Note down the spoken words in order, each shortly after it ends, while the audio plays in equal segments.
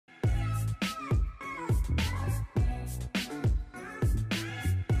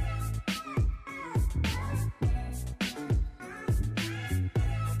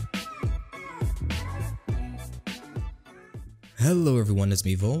Hello everyone, it's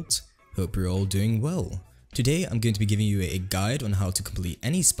me Volt. Hope you're all doing well. Today I'm going to be giving you a guide on how to complete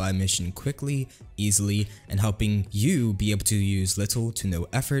any spy mission quickly, easily, and helping you be able to use little to no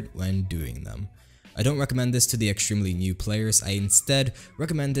effort when doing them. I don't recommend this to the extremely new players, I instead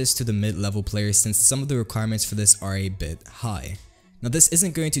recommend this to the mid-level players since some of the requirements for this are a bit high. Now this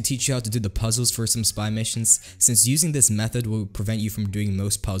isn't going to teach you how to do the puzzles for some spy missions, since using this method will prevent you from doing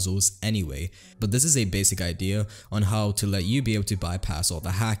most puzzles anyway, but this is a basic idea on how to let you be able to bypass all the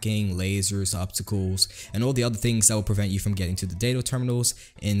hacking, lasers, obstacles, and all the other things that will prevent you from getting to the data terminals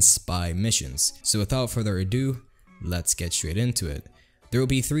in spy missions. So without further ado, let's get straight into it. There will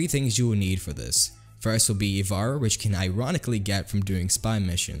be 3 things you will need for this. First will be Ivara, which can ironically get from doing spy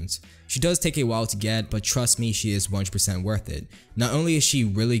missions. She does take a while to get, but trust me, she is 100% worth it. Not only is she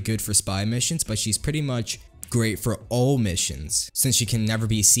really good for spy missions, but she's pretty much great for all missions, since she can never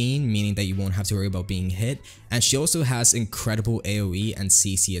be seen, meaning that you won't have to worry about being hit, and she also has incredible AoE and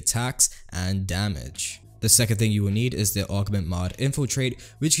CC attacks and damage. The second thing you will need is the augment mod Infiltrate,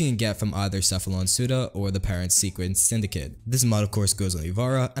 which you can get from either Cephalon Suda or the parent Sequence Syndicate. This mod of course goes on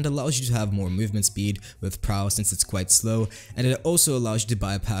Ivara and allows you to have more movement speed with Prowl since it's quite slow, and it also allows you to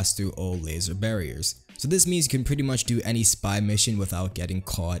bypass through all laser barriers. So this means you can pretty much do any spy mission without getting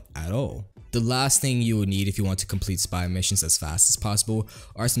caught at all. The last thing you will need if you want to complete spy missions as fast as possible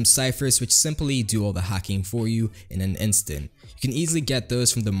are some ciphers which simply do all the hacking for you in an instant. You can easily get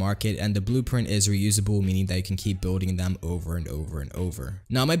those from the market and the blueprint is reusable, meaning that you can keep building them over and over and over.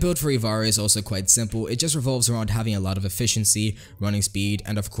 Now my build for Ivara is also quite simple. It just revolves around having a lot of efficiency, running speed,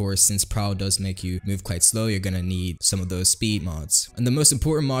 and of course since Prowl does make you move quite slow, you're gonna need some of those speed mods. And the most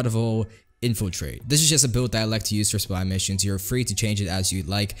important mod of all, Infiltrate. This is just a build that I like to use for spy missions. You're free to change it as you'd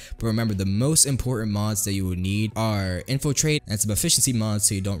like, but remember the most important mods that you will need are Infiltrate and some efficiency mods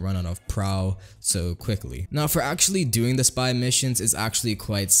so you don't run out of Prowl so quickly. Now for actually doing the spy missions is actually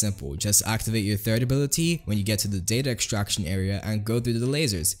quite simple. Just activate your third ability when you get to the data extraction area and go through the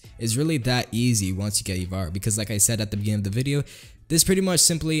lasers. It's really that easy once you get Ivara, because like I said at the beginning of the video, this pretty much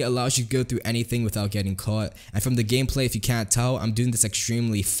simply allows you to go through anything without getting caught, and from the gameplay, if you can't tell, I'm doing this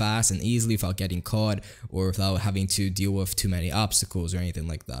extremely fast and easily without getting caught or without having to deal with too many obstacles or anything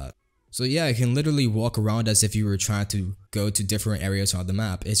like that. So yeah, you can literally walk around as if you were trying to go to different areas on the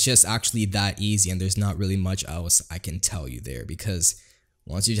map. It's just actually that easy and there's not really much else I can tell you there, because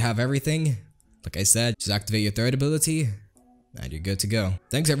once you have everything, like I said, just activate your third ability and you're good to go.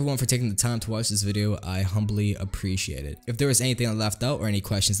 Thanks everyone for taking the time to watch this video, I humbly appreciate it. If there was anything I left out or any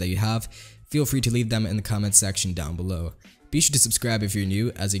questions that you have, feel free to leave them in the comment section down below. Be sure to subscribe if you're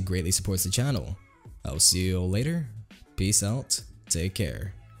new, as it greatly supports the channel. I will see you all later, peace out, take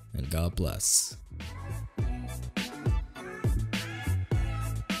care, and God bless.